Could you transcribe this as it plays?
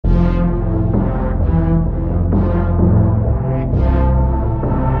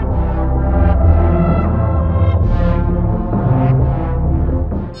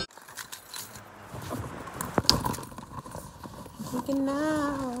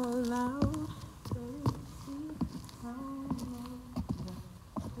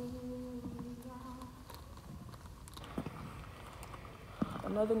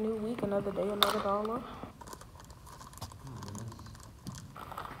Another new week, another day, another dollar.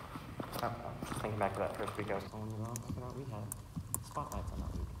 Just thinking back to that first week I was telling you about, we had spotlights on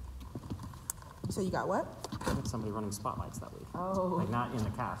that week. So you got what? I had somebody running spotlights that week. Oh. Like not in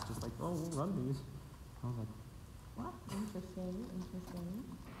the cast, just like, oh, we'll run these. I was like, what? Interesting, interesting.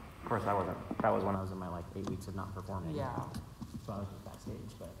 Of course, that was when I was in my like 8 weeks of not performing. Yeah. So I was just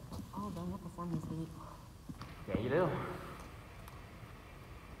backstage, but. Oh, don't want to perform this week. Yeah, you do.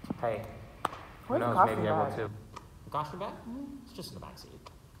 Hey, who Where's the knows, costume maybe I will bag? too. The costume bag? It's just in the backseat.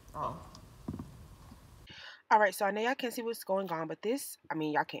 Oh. All right, so I know y'all can't see what's going on, but this, I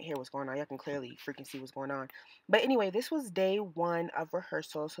mean, y'all can't hear what's going on. Y'all can clearly freaking see what's going on. But anyway, this was day 1 of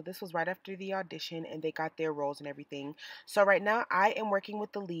rehearsal. So this was right after the audition, and they got their roles and everything. So right now, I am working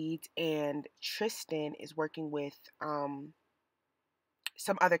with the leads, and Tristan is working with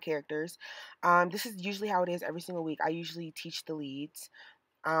some other characters. This is usually how it is every single week. I usually teach the leads.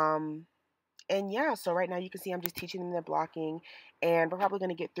 And yeah, so right now you can see I'm just teaching them the blocking, and we're probably going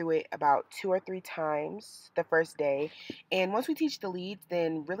to get through it about 2 or 3 times the first day. And once we teach the leads,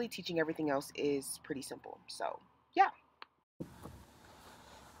 then really teaching everything else is pretty simple. So yeah.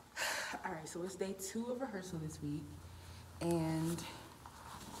 All right, so it's day 2 of rehearsal this week, and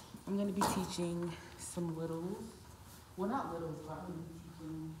I'm going to be teaching some littles. Well, not littles, but I'm going to be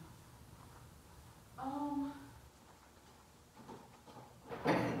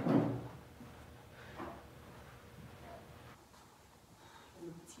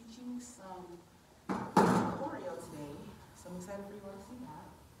teaching some choreo today, so I'm excited for you all to see that.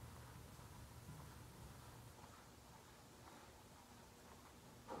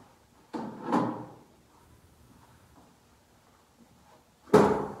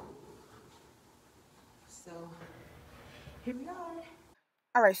 So here we are.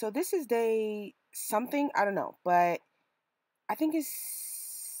 All right, so this is day something, I don't know, but I think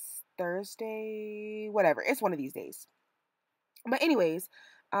it's Thursday, whatever. It's one of these days. But anyways,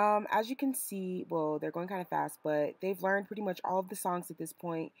 as you can see, well, they're going kind of fast, but they've learned pretty much all of the songs at this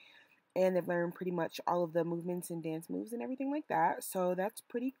point, and they've learned pretty much all of the movements and dance moves and everything like that. So that's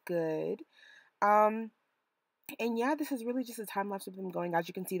pretty good. And yeah, this is really just a time lapse of them going. As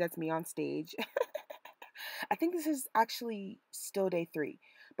you can see, that's me on stage. I think this is actually still day 3,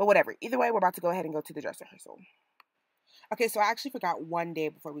 but whatever. Either way, we're about to go ahead and go to the dress rehearsal. Okay, so I actually forgot one day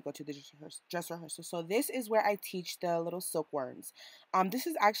before we go to the dress rehearsal. So this is where I teach the little silkworms. This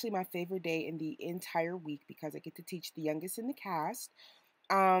is actually my favorite day in the entire week because I get to teach the youngest in the cast.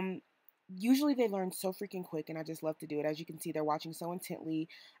 Usually they learn so freaking quick, and I just love to do it. As you can see, they're watching so intently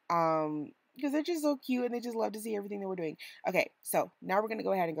because they're just so cute, and they just love to see everything that we're doing. Okay, so now we're going to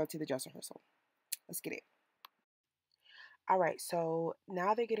go ahead and go to the dress rehearsal. Let's get it. All right, so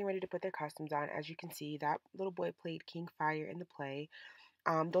now they're getting ready to put their costumes on. As you can see, that little boy played King Fire in the play.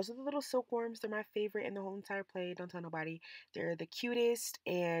 Those are the little silkworms. They're my favorite in the whole entire play. Don't tell nobody. They're the cutest,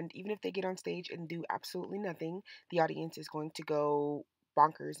 and even if they get on stage and do absolutely nothing, the audience is going to go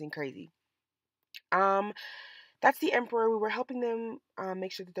bonkers and crazy. That's the Emperor. We were helping them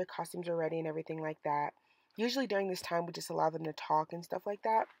make sure that their costumes are ready and everything like that. Usually during this time, we just allow them to talk and stuff like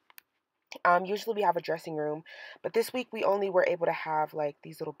that. Usually we have a dressing room, but this week we only were able to have like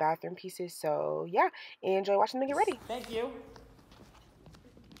these little bathroom pieces. So yeah, enjoy watching them get ready. Thank you.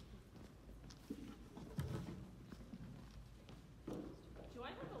 Do I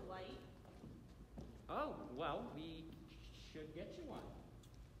have a light? Oh, well, we should get you one.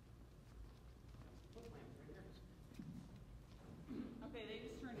 Okay, they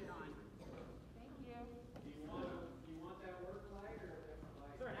just turned it on. Thank you. Do you want that work light or a different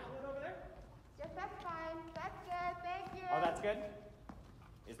light? Is there an outlet over there? Yes, that's fine. That's good. Thank you. Oh, that's good?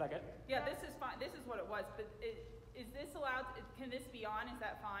 Is that good? Yeah, this is fine. This is what it was. But is this allowed? Can this be on? Is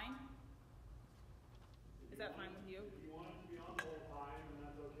that fine? Is that fine with you? If you want it to be on the whole time and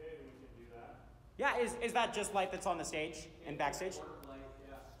that's okay, then we can do that. Yeah, is that just light that's on the stage and backstage? Work light,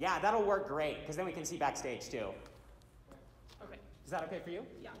 yeah. Yeah, that'll work great, because then we can see backstage too. Okay. Is that okay for you?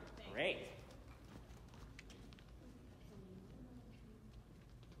 Yeah. Thanks. Great.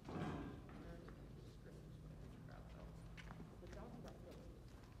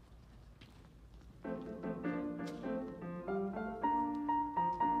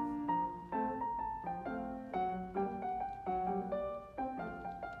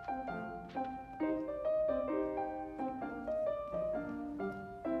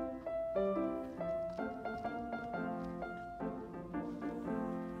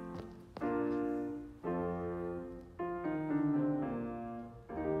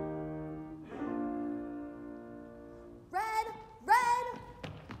 Red, red.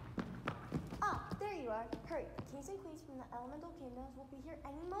 Ah, there you are. Hurry, King kings and queens from the elemental kingdoms will be here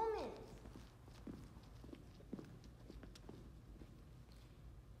any moment.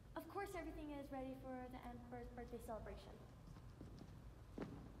 Of course, everything is ready for the Emperor's birthday celebration.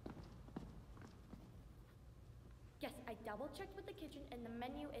 Yes, I double-checked with the kitchen and the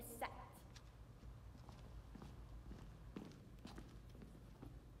menu is set.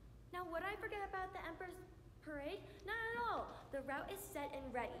 Now, would I forget about the Emperor's parade? Not at all. The route is set and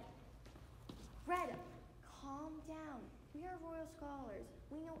ready. Red, calm down. We are royal scholars.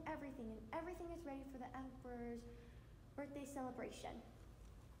 We know everything, and everything is ready for the Emperor's birthday celebration.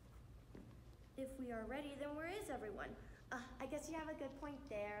 If we are ready, then where is everyone? I guess you have a good point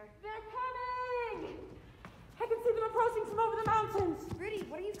there. They're coming! I can see them approaching from over the mountains. Rudy,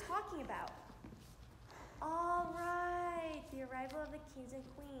 what are you talking about? All right, the arrival of the kings and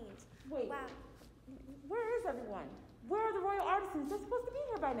queens. Wait, wow. Where is everyone? Where are the royal artisans? They're supposed to be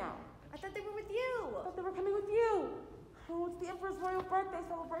here by now. I thought they were with you. I thought they were coming with you. Oh, it's the Emperor's royal birthday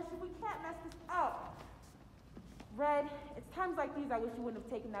celebration. We can't mess this up. Red, it's times like these I wish you wouldn't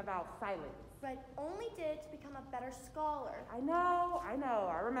have taken that vow of silence. Red only did to become a better scholar. I know,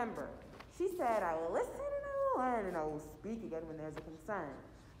 I remember. She said, I will listen and I will learn and I will speak again when there's a concern.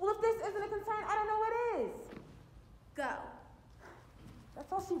 Well, if this isn't a concern, I don't know what is. Go. That's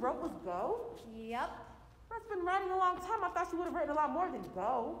all she wrote was go? Yep. Red's been writing a long time. I thought she would have written a lot more than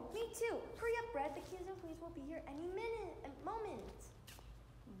go. Me too. Hurry up, Red. The kings and queens will be here any moment.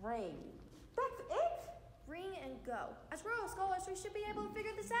 Ring. That's it? Ring and go. As royal scholars, we should be able to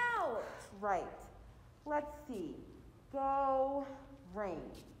figure this out. Right. Let's see. Go, ring.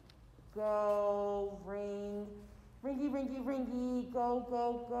 Go, ring. Ringy, ringy, ringy. Go,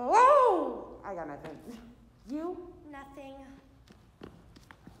 go, go. Oh! I got nothing. You? Nothing.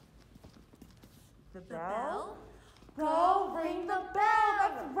 The bell? Go ring the bell.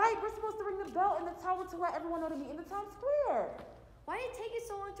 That's right. We're supposed to ring the bell in the tower to let everyone know to meet in the town square. Why did it take you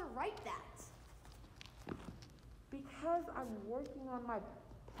so long to write that? Because I'm working on my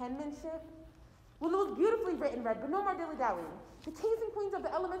penmanship. Well, it was beautifully written, Red, but no more dilly-dallying. The kings and queens of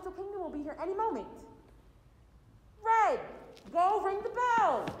the elemental kingdom will be here any moment. Red, go ring the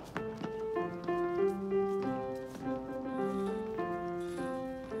bell.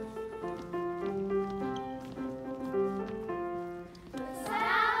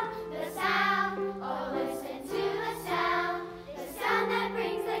 The sound, oh listen to the sound that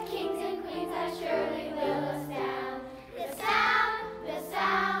brings the kings and queens that surely will astound. The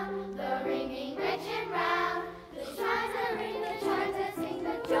sound, the ringing rich and round, the chimes that ring, the chimes that sing,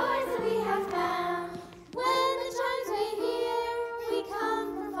 the joys that we have found. When the chimes we hear, we come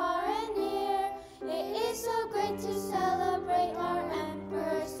from far and near. It is so great to celebrate our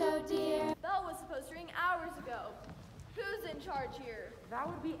emperor so dear. Bell was supposed to ring hours ago. Who's in charge here? That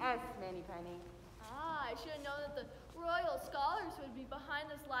would be us, Manny Penny. I should have known that the royal scholars would be behind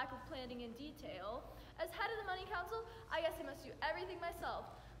this lack of planning in detail. As head of the Money Council, I guess I must do everything myself.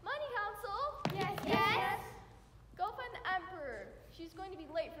 Money Council? Yes. Go find the Emperor. She's going to be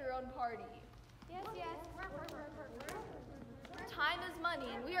late for her own party. Yes. Time is money,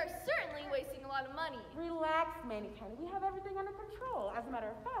 and we are certainly wasting a lot of money. Relax, Manny Penny. We have everything under control. As a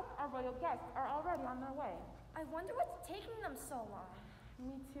matter of fact, our royal guests are already on their way. I wonder what's taking them so long.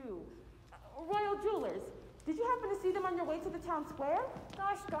 Me too. Royal jewelers, did you happen to see them on your way to the town square?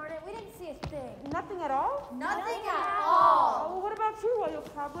 Gosh darn it, we didn't see a thing. Nothing at all? Nothing at Oh, well, what about you, royal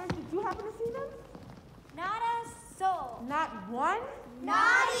cobblers? Did you happen to see them? Not a soul. Not one?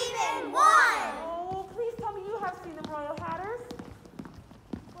 Not even one. Oh, please tell me you have seen them, royal hatters.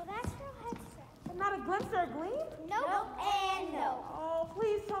 Well, that's real headset. And not a glimpse or a gleam? Nope. And no. Oh,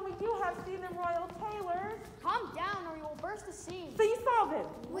 please tell me you have seen them, royal tailors. Calm down or you will burst the seams. So you saw them?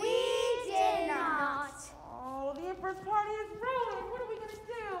 We did not. Oh, the Emperor's party is ruined. What are we going to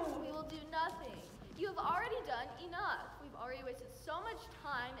do? We will do nothing. You have already done enough. We've already wasted so much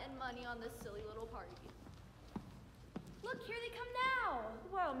time and money on this silly little party. Look, here they come now.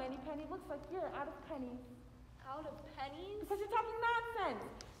 Well, Manny Penny, looks like you're out of pennies. Out of pennies? Because you're talking nonsense.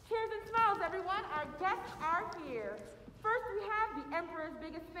 Cheers and smiles, everyone. Our guests are here. First, we have the Emperor's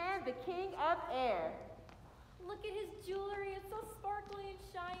biggest fan, the King of Air. Look at his jewelry. It's so sparkly and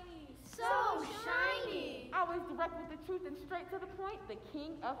shiny. So shiny. Always direct with the truth and straight to the point, the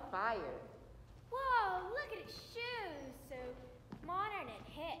King of Fire. Whoa, look at his shoes. So modern and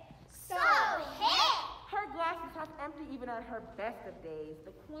hip. So hip! Her glass is half empty even on her best of days,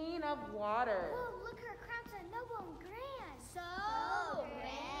 the Queen of Water. Whoa, look, her crown's so noble and grand. So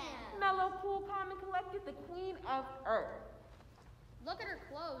grand. Mellow, cool, calm, and collected, the Queen of Earth. Look at her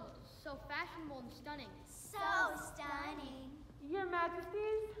clothes, so fashionable and stunning. So stunning. Your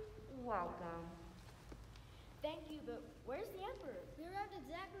Majesties, welcome. Thank you, but where's the Emperor? We arrived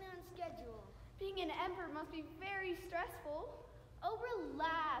exactly on schedule. Being an emperor must be very stressful. Oh,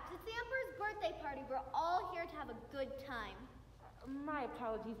 relax. It's the Emperor's birthday party. We're all here to have a good time. My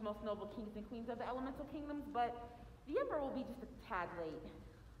apologies, most noble kings and queens of the elemental kingdoms, but the Emperor will be just a tad late.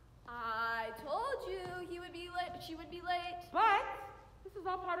 I told you she would be late. But this is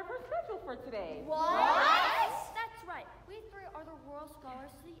all part of her schedule for today. What? That's right. We three are the royal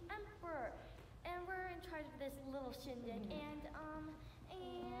scholars to the Emperor. And we're in charge of this little shindig. And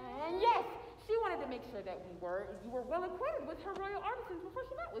yes, she wanted to make sure that you were well acquainted with her royal artisans before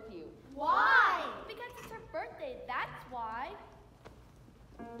she met with you. Why? Because it's her birthday, that's why.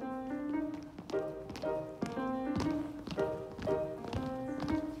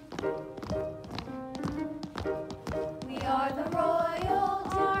 We are the royal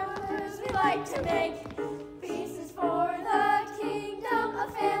archers. We like to make pieces for the kingdom, a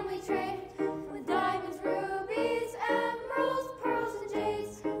family trade with diamonds, rubies, emeralds, pearls, and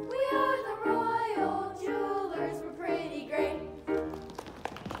jades. We are the royal jewelers. We're pretty great.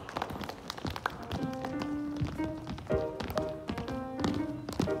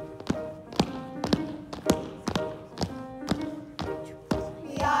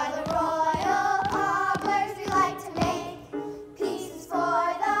 We are the royal cobblers. We like to make pieces for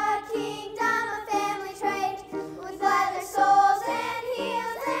the kingdom, a family trade with leather soles and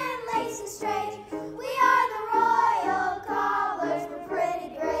heels and lace and straight. We are the royal cobblers. We're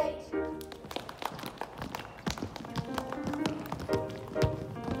pretty great.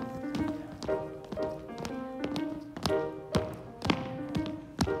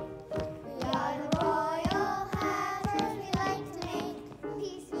 We are the royal hatters. We like to make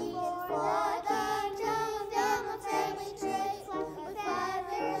pieces for the kingdom, a family trade with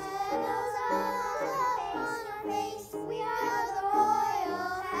feathers and those on our face. We are the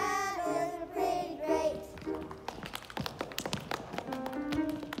royal hatters. We're pretty great.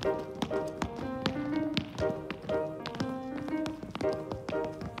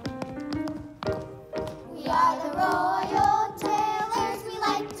 We are the royal tailors. We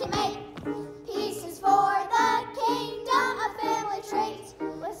like to make pieces for the kingdom, a family trait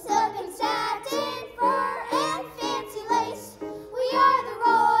with silk and satin, fur, and fancy lace. We are the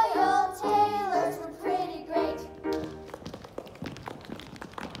royal tailors. We're pretty great.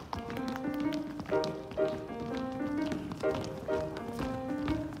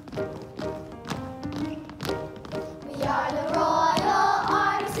 We are the royal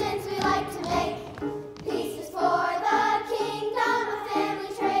artisans. We like to make pieces for the kingdom, a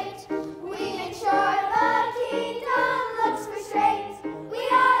family trait. We make sure the kingdom looks for straight. We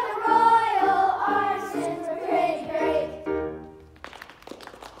are the royal artisans. We're pretty great.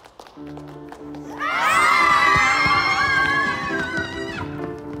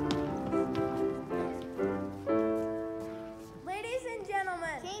 Ladies and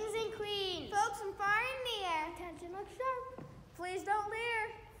gentlemen, Kings and queens. folks from far and near, Attention, look sharp. please don't leer,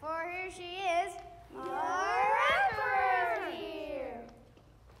 for here she is, Our emperor here.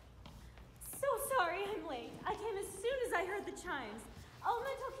 So sorry I'm late. I came as soon as I heard the chimes.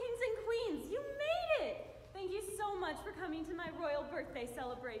 Elemental kings and queens, you made it! Thank you so much for coming to my royal birthday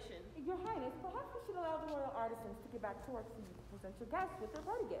celebration. Your Highness, perhaps we should allow the royal artisans to get back to work so you can present your guests with their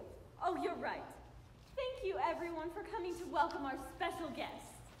party gifts. Oh, you're right. Thank you everyone for coming to welcome our special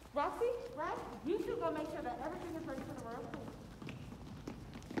guests. Roxy, Brad, you two go make sure that everything is ready for the royal queen.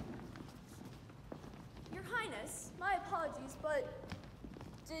 Your Highness, my apologies, but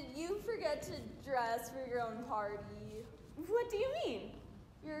did you forget to dress for your own party? What do you mean?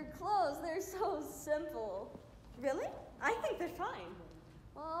 Your clothes, they're so simple. Really? I think they're fine.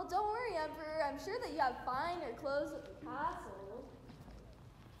 Well, don't worry, Emperor. I'm sure that you have finer clothes at the castle.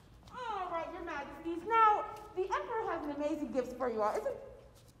 All right, your majesties. Now, the emperor has an amazing gift for you all.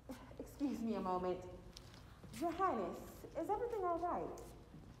 Excuse me a moment. Your Highness, is everything all right?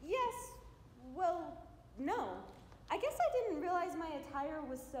 Yes. Well, no. I guess I didn't realize my attire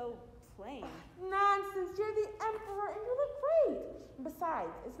was so plain. Nonsense. You're the emperor and you look great. Besides,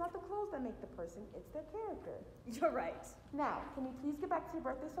 it's not the clothes that make the person, it's their character. You're right. Now, can we please get back to your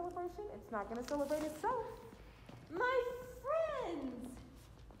birthday celebration? It's not going to celebrate itself. My friends!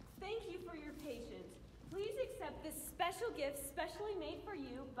 Thank you for your patience. Please accept this special gift specially made for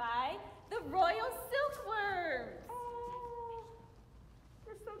you by the Royal Silkworms. Oh,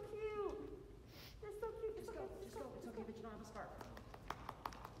 you're so cute. You're so cute. Just go. It's okay that you don't have a scarf.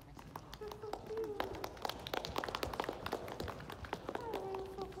 You're so cute. Oh,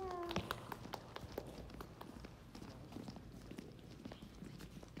 so fun.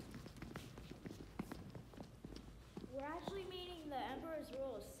 We're actually meeting the Emperor's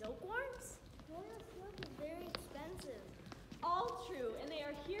royal silkworms? Royal silk is very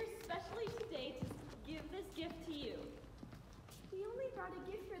brought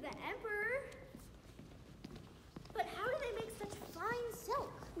a gift for the Emperor. But how do they make such fine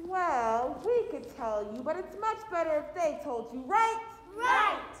silk? Well, we could tell you, but it's much better if they told you, right?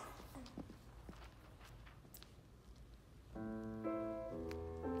 Right!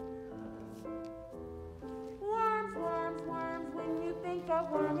 Worms, worms, worms, when you think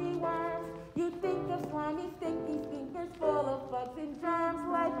of wormy worms, you think of slimy, stinky stinkers full of bugs and germs,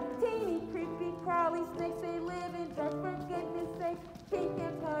 like teeny, creepy, crawly snakes. They live in dirt, for goodness sake. Pink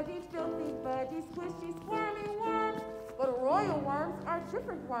and pudgy, filthy, budgy, squishy, squirmy worms. But royal worms are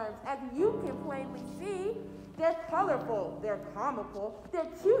different worms, as you can plainly see. They're colorful, they're comical, they're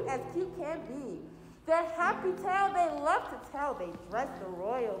cute as cute can be. Their happy tale they love to tell. They dress the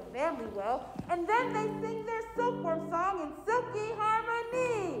royal family well, and then they sing their silkworm song in silky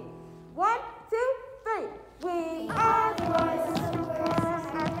harmony. 1, 2, 3. We are the royal silkworms,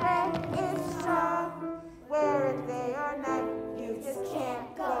 our faith is strong. Wear it day or night, you just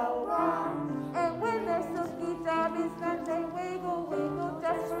can't go wrong. And when their silky job is done, they wiggle, wiggle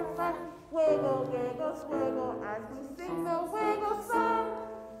just for fun. Wiggle, giggle, swiggle as we sing the wiggle song.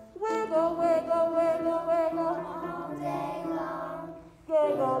 Wiggle, wiggle, wiggle, wiggle all day long.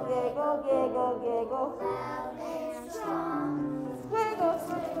 Giggle, giggle, giggle, giggle loud and strong. Swiggle,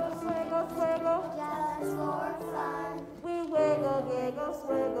 swiggle, swiggle, swiggle just for fun. We wiggle, giggle,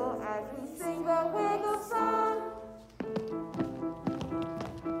 swiggle as we sing the wiggle song.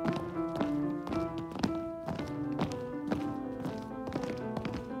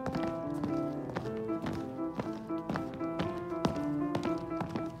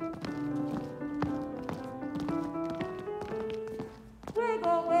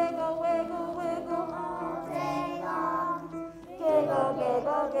 Wiggle, wiggle, wiggle, wiggle all day long. Giggle,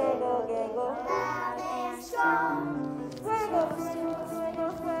 giggle, giggle, giggle loud and strong. Wiggle, wiggle,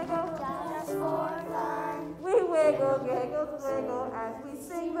 wiggle, wiggle just for fun. We wiggle, giggle, wiggle as we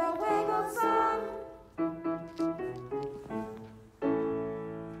sing the wiggle song.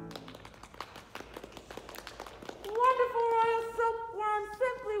 Wonderful royal silkworm,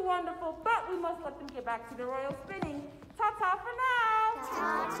 simply wonderful, but we must let them get back to the royal spinning. Ta-ta for now!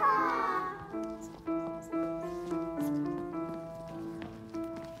 Ta-ta!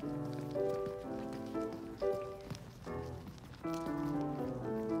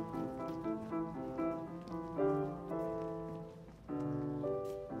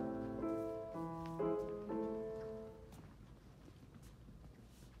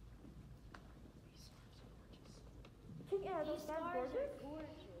 Are those stars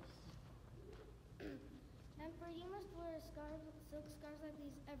gorgeous? Emperor, you must wear silk scarves like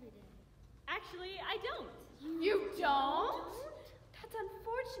these every day. Actually, I don't. You don't? That's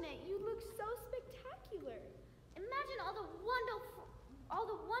unfortunate. You look so spectacular. Imagine all the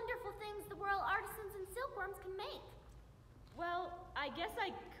wonderful things the royal artisans and silkworms can make. Well, I guess I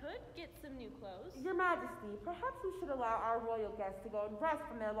could get some new clothes. Your Majesty, perhaps we should allow our royal guests to go and rest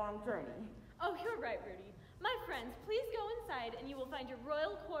from their long journey. Oh, you're right, Rudy. My friends, please go inside and you will find your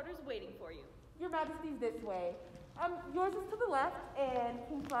royal quarters waiting for you. Your Majesty's this way. Yours is to the left, and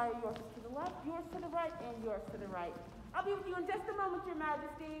King Friar, yours is to the left, yours to the right, and yours to the right. I'll be with you in just a moment, Your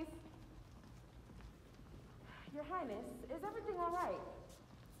Majesties. Your Highness, is everything all right?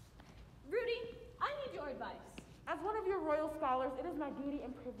 Rudy, I need your advice. As one of your royal scholars, it is my duty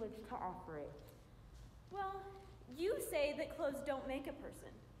and privilege to offer it. Well, you say that clothes don't make a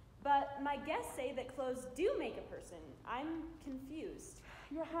person, but my guests say that clothes do make a person. I'm confused.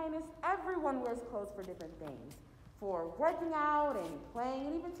 Your Highness, everyone wears clothes for different things. For working out and playing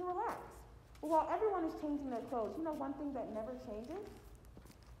and even to relax. But while everyone is changing their clothes, you know one thing that never changes?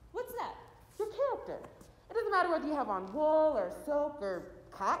 What's that? Your character. It doesn't matter whether you have on wool or silk or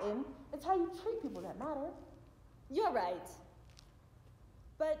cotton. It's how you treat people that matter. You're right.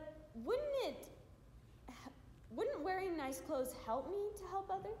 But wouldn't wearing nice clothes help me to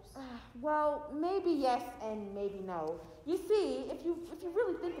help others? Well, maybe yes and maybe no. You see, if you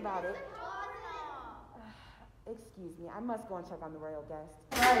really think about it. Excuse me, I must go and check on the royal guest.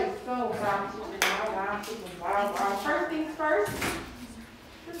 Right, so wow. First things first.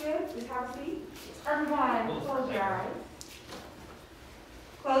 You're good. Just have a seat. Everyone, close your eyes.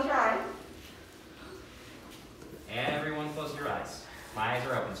 Close your eyes. Everyone close your eyes. My eyes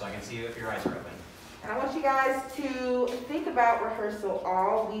are open, so I can see you if your eyes are open. And I want you guys to think about rehearsal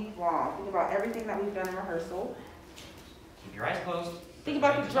all week long. Think about everything that we've done in rehearsal. Keep your eyes closed. Think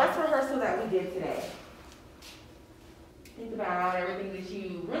about the dress rehearsal that we did today. Think about everything that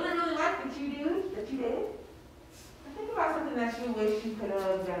you really liked that you did. And think about something that you wish you could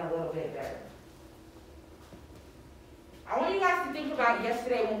have done a little bit better. I want you guys to think about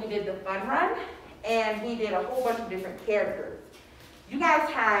yesterday when we did the fun run and we did a whole bunch of different characters. You guys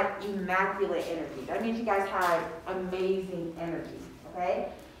had immaculate energy. That means you guys had amazing energy, okay?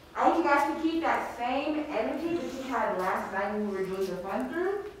 I want you guys to keep that same energy that you had last night when we were doing the fun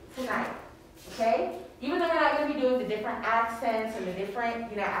through tonight, okay? Even though you're not going to be doing the different accents and the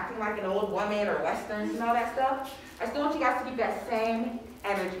different, acting like an old woman or westerns and all that stuff, I still want you guys to keep that same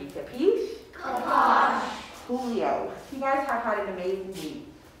energy. Capiche? Kaposh. Julio. You guys have had an amazing week.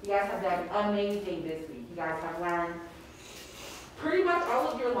 You guys have done amazing this week. You guys have learned pretty much all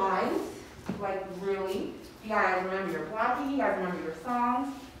of your lines, like really. You guys remember your blocking, you guys remember your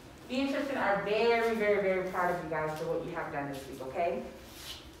songs. Me and Tristan are very, very, very proud of you guys for what you have done this week, okay?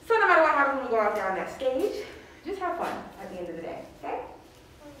 So no matter what happens when we go out there on that stage, just have fun.